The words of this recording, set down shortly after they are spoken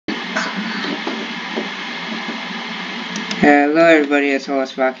Hello everybody, it's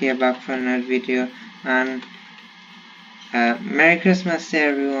host back here back for another video, and Merry Christmas to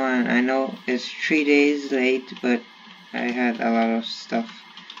everyone. I know it's 3 days late, but I had a lot of stuff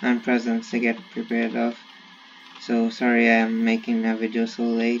and presents to get prepared of, so sorry I'm making a video so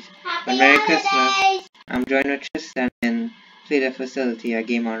late. But Merry Christmas. I'm joined with Triston in Flee the Facility, a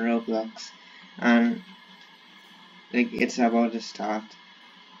game on Roblox, and like it's about to start,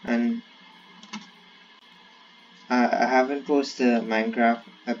 and I haven't posted Minecraft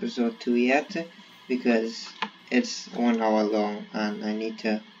episode 2 yet because it's 1 hour long and I need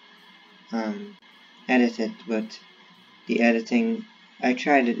to edit it, but the editing, I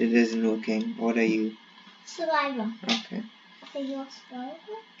tried it, it isn't working. What are you? Survivor. Okay. So you're survivor?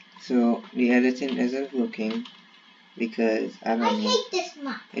 So the editing isn't working because I don't know. I hate this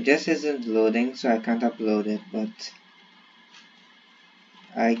map. It just isn't loading, so I can't upload it, but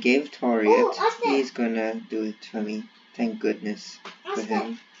I gave Tori it. He's gonna do it for me. Thank goodness for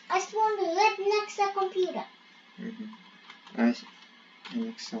him. I spawned right next to the computer. Next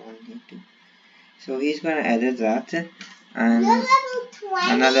to one here too. So he's gonna edit that, and You're level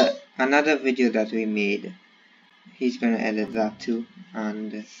 20? another video that we made. He's gonna edit that too,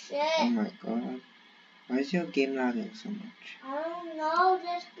 and Shit. oh my god, why is your game lagging so much? I don't know.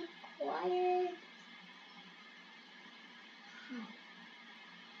 Just be quiet.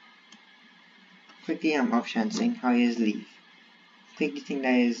 Click the option saying how is leave. Click the thing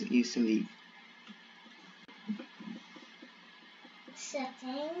that is used to leave.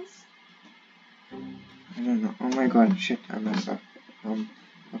 Settings. I don't know. Oh my god, shit, I messed up.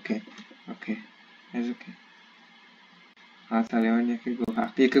 Okay, it's okay. I'll tell you when you can go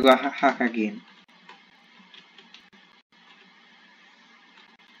hack. You could go hack again.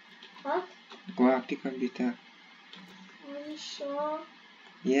 What? Go hack the computer. Are you sure?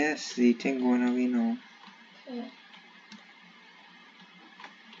 Yes, the thing going away now. Okay.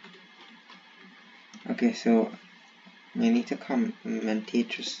 Okay, so you need to commentate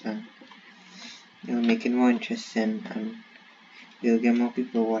Tristan. It'll make it more interesting and you'll get more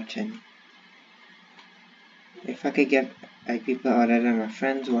people watching. If I could get like people other than my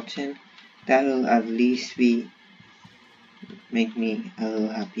friends watching, that will at least make me a little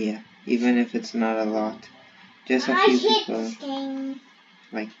happier. Even if it's not a lot. Just a few people. This game.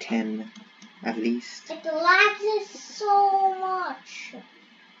 Like 10 at least. It lags so much.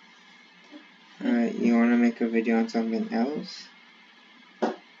 Alright, you wanna make a video on something else?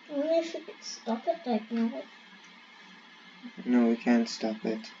 Only if you could stop it like now. No, we can't stop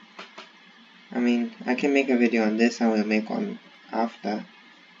it. I mean, I can make a video on this and we'll make one after.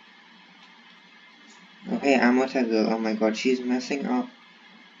 Okay, I'm with a girl. Oh my god, she's messing up.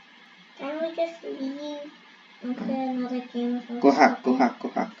 Can we just leave and play another game without Go hack.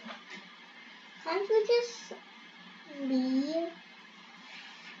 Can't we just leave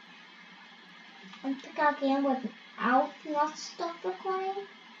and pick our game without not stop recording?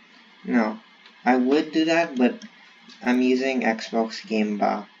 No, I would do that, but I'm using Xbox Game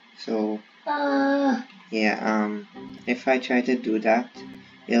Bar. So, yeah, if I try to do that,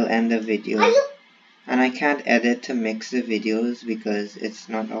 it'll end the video. And I can't edit to mix the videos because it's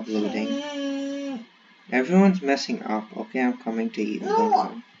not uploading. Everyone's messing up. Okay, I'm coming to you.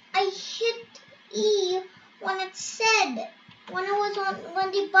 No, I hit E when it said when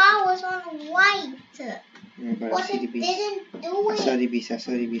the bar was on white. But it didn't do it. Sorry, Beast.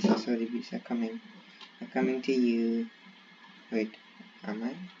 I'm coming to you. Wait, am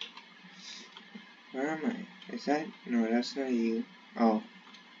I? Where am I? Is that? No, that's not you. Oh,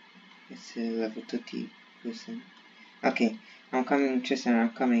 it's a level 30 person. Okay, I'm coming, Tristan,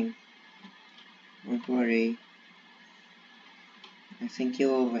 I'm coming. Don't worry. I think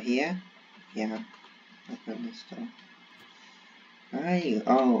you're over here. Yeah, open this door. Where are you?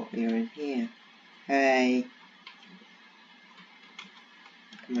 Oh, you're in here. Hey.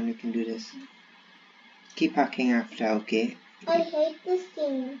 Come on, you can do this. Keep hacking after, okay? I hate this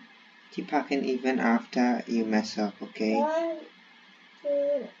game. Keep hacking even after you mess up, okay? 1,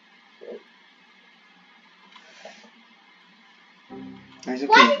 2, 3. That's okay.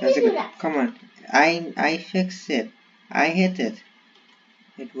 Why did That's you do okay. that? Come on. I fixed it. I hit it.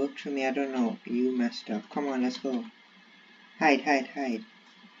 It worked for me. I don't know. You messed up. Come on, let's go. Hide.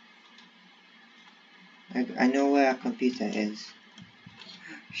 I know where our computer is.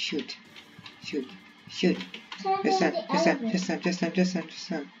 Shoot. Tristan.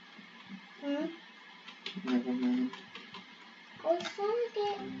 Never mind.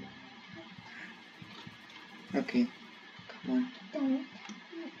 Okay. Come on. Don't.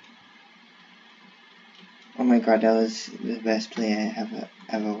 Oh my god, that was the best play I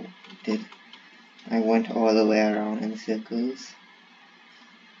ever did. I went all the way around in circles.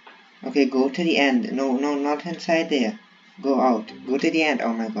 Okay, go to the end. No, not inside there. Go out. Go to the end.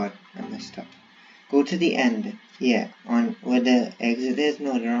 Oh my god, I messed up. Go to the end. Yeah, on where the exit is.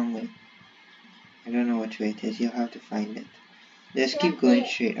 No, the wrong way. I don't know which way it is. You'll have to find it. Just keep going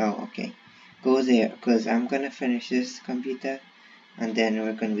straight. Oh, okay. Go there, because I'm gonna finish this computer, and then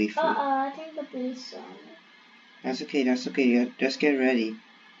we're gonna be free. I think the bee's on it. That's okay, that's okay. Just get ready.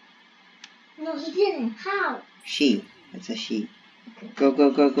 No, he didn't. How? She. It's a she. Okay. Go, go,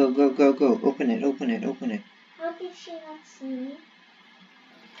 go, go, go, go, go. Open it, open it, open it. How did she not see me?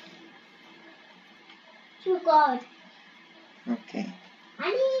 Oh God. Okay. I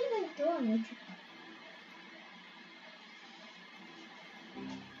didn't even do anything.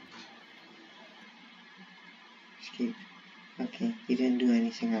 Escape. Okay, you didn't do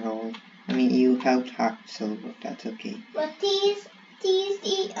anything at all. I mean, you helped hack, so that's okay. But these the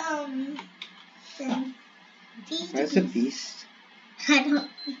thing. Where's the beast? I don't.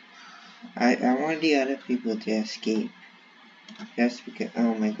 I want the other people to escape. Just because.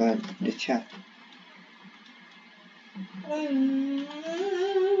 Oh my god, the chat.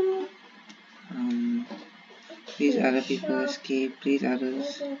 Please other people escape. Please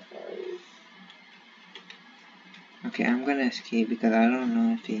others. Okay, I'm gonna escape because I don't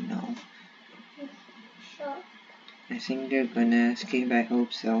know if they know. I think they're gonna escape. I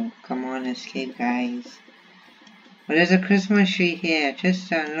hope so. Come on, escape, guys. Oh, there's a Christmas tree here.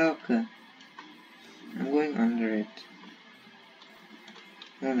 Triston, look. I'm going under it.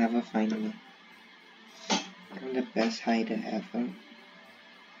 You'll never find me. I'm the best hider ever.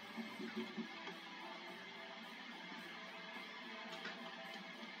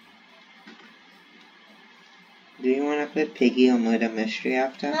 Do you want to play Piggy or Murder Mystery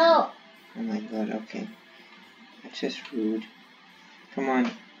after? No. Oh my god, okay. That's just rude. Come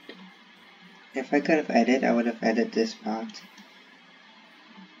on. If I could have edited, I would have edited this part.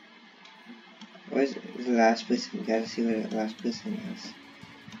 Where's the last person? Gotta see where the last person is.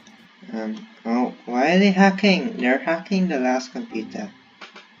 Oh, why are they hacking? They're hacking the last computer.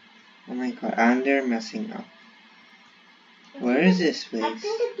 Oh my god, and they're messing up. Where is this place? I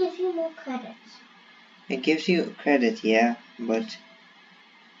think it gives you more credits. It gives you credit, yeah, but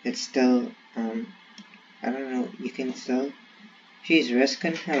it's still, I don't know, you can still, she's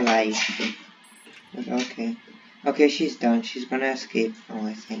risking her life, but okay. Okay, she's done, she's gonna escape now,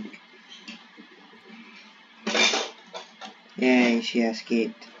 I think. Yay, she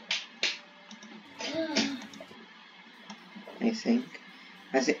escaped. I think.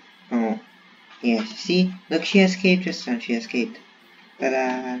 Oh, yeah, see? Look, she escaped just now, she escaped.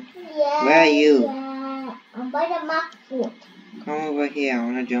 Ta-da! Yeah, where are you? Yeah, I'm by the map foot. Come over here, I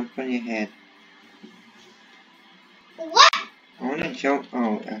wanna jump on your head. What? I wanna jump,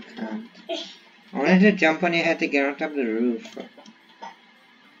 oh, I can't. I wanted to jump on your head to get on top of the roof.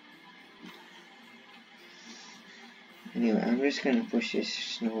 Anyway, I'm just gonna push this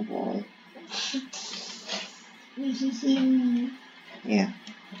snowball. Yeah.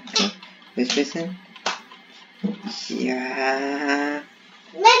 Okay. This person? Yeah.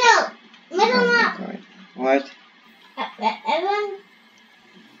 Middle Oh map. my god. What? Evan.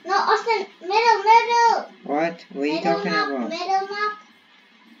 No, Austin. Middle. What? What are you talking map, about? Middle map.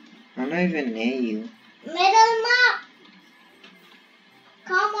 I'm not even near you. Middle map.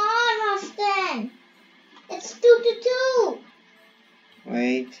 Come on, Austin. It's 2-2.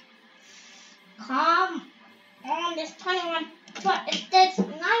 Wait. Come on, there's 21. There's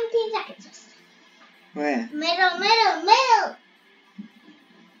 19 seconds. Where? Middle.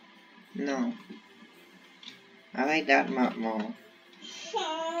 No. I like that map more.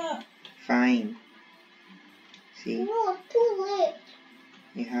 Fine. See? No, it's too late.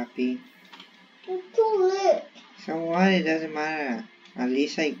 You happy? It's too late. So what? It doesn't matter. At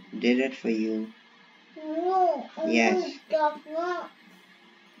least I did it for you. No, Yes. Not.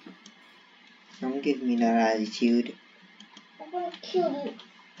 Don't give me that attitude. I'm gonna kill you.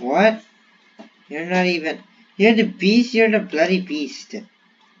 What? You're not even... You're the beast? You're the bloody beast.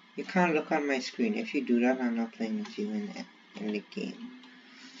 You can't look on my screen. If you do that, I'm not playing with you in the game.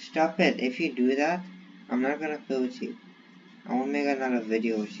 Stop it. If you do that, I'm not gonna play with you. I won't make another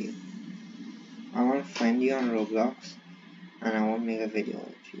video with you. I won't find you on Roblox, and I won't make a video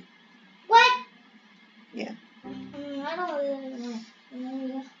with you. What? Yeah. I don't really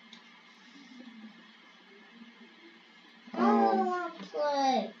want. I don't want to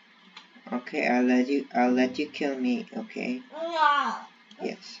play. Okay, I'll let you kill me, okay? No.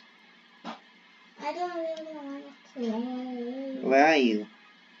 Yes. I don't really want to play. Where are you?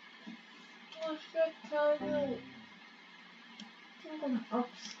 I should tell you. I'm going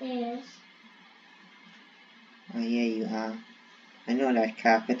upstairs. Oh yeah, you are. I know that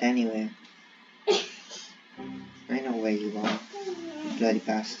carpet anywhere. I know where you are, you bloody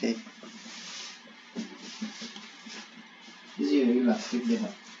bastard.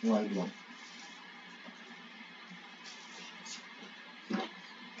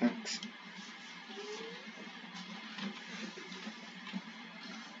 Thanks.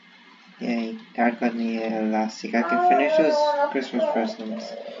 Yay, Dad got me elastic. I can finish those Christmas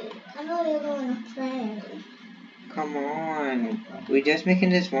presents. I know you're going to play. Come on, we're just making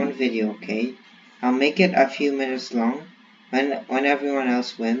this one video, okay? I'll make it a few minutes long. When everyone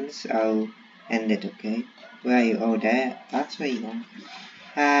else wins, I'll end it, okay? Where are you? Oh, there. That's where you are.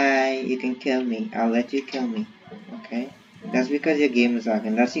 Hi, you can kill me. I'll let you kill me, okay? That's because your game is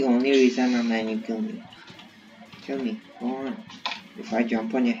lagging. That's the only reason I'm letting you kill me. Kill me. Go on. If I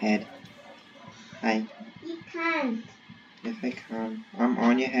jump on your head. Hi. You can't. Yes, I can. I'm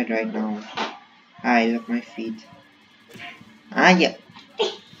on your head right now. Hi, look my feet. Ah, yeah.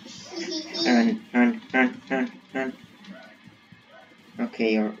 Run.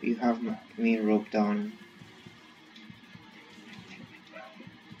 Okay, you have me roped on.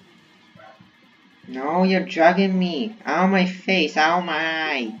 No, you're dragging me. Ow, my face. Ow, my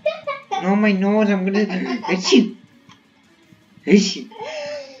eye. No, my nose. I'm gonna hit you. Hit you.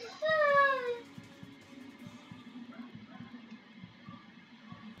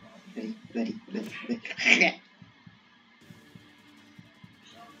 Bloody.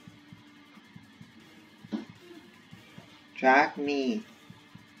 Drag me.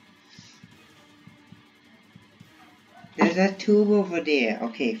 There's a tube over there.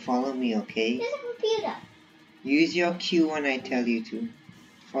 Okay, follow me, okay? There's a computer. Use your Q when I tell you to.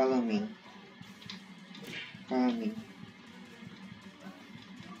 Follow me. Follow me.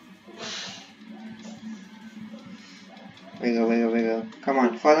 Wiggle. Come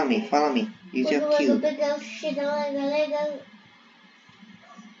on, follow me. Use your Q. Wiggle.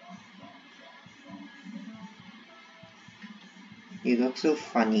 You look so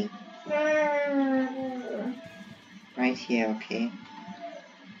funny. Right here, okay?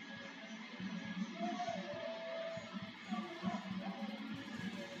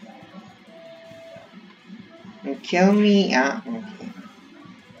 And kill me. Ah, okay.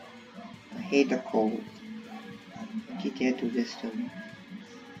 I hate the cold. You dare do this to me.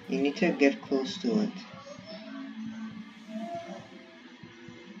 You need to get close to it.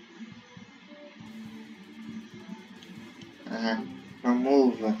 Now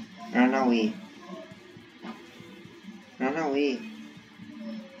move. Run away.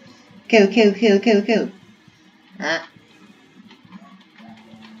 Kill. Ah.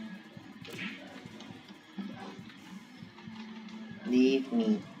 Leave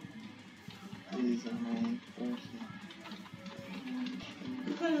me. These are my person.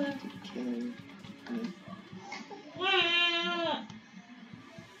 To kill me.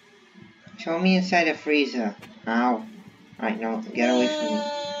 Show me inside the freezer. Ow. Right, no, get away from me.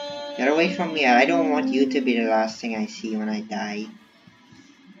 Get away from me. I don't want you to be the last thing I see when I die.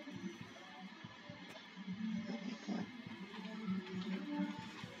 Oh my god.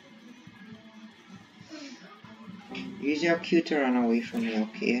 Use your Q to run away from me,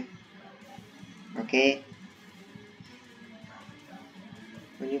 okay? Okay?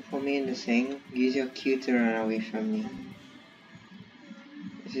 When you put me in the thing, use your Q to run away from me.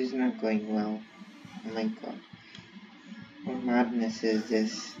 This is not going well. Oh my god. What madness is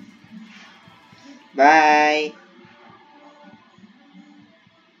this? Bye!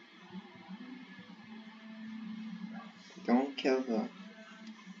 Don't kill her.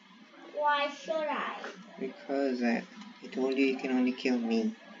 Why should I? Because I told you can only kill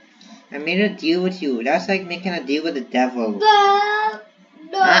me. I made a deal with you. That's like making a deal with the devil. No! Ah.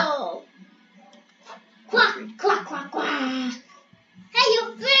 Quack! Hey,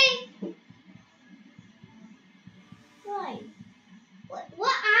 you're free! Why? What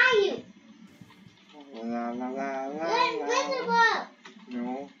are you? La. You're invisible!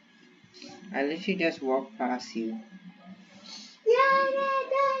 No. I literally just walked past you.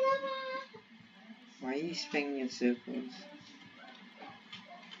 Why are you spinning in circles?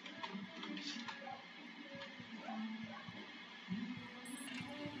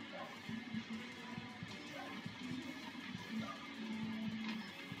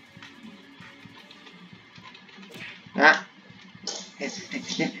 Ah!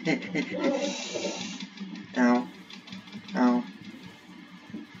 Ow.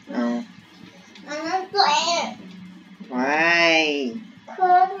 I'm not playing. Why?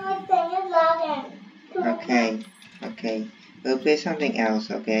 Because my thing is lagging. Okay. We'll play something else,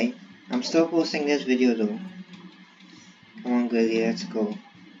 okay? I'm still posting this video though. Come on, girlie, let's go.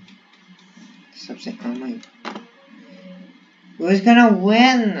 Stop saying, oh my. Who's gonna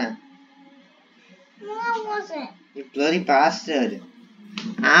win? No, I wasn't. You bloody bastard.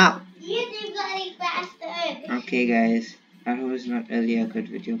 Ow. You did, bloody bastard. Okay guys, that was not really a good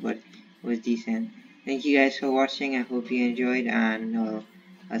video, but it was decent. Thank you guys for watching. I hope you enjoyed, and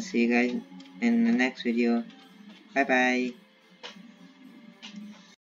I'll see you guys in the next video. Bye bye.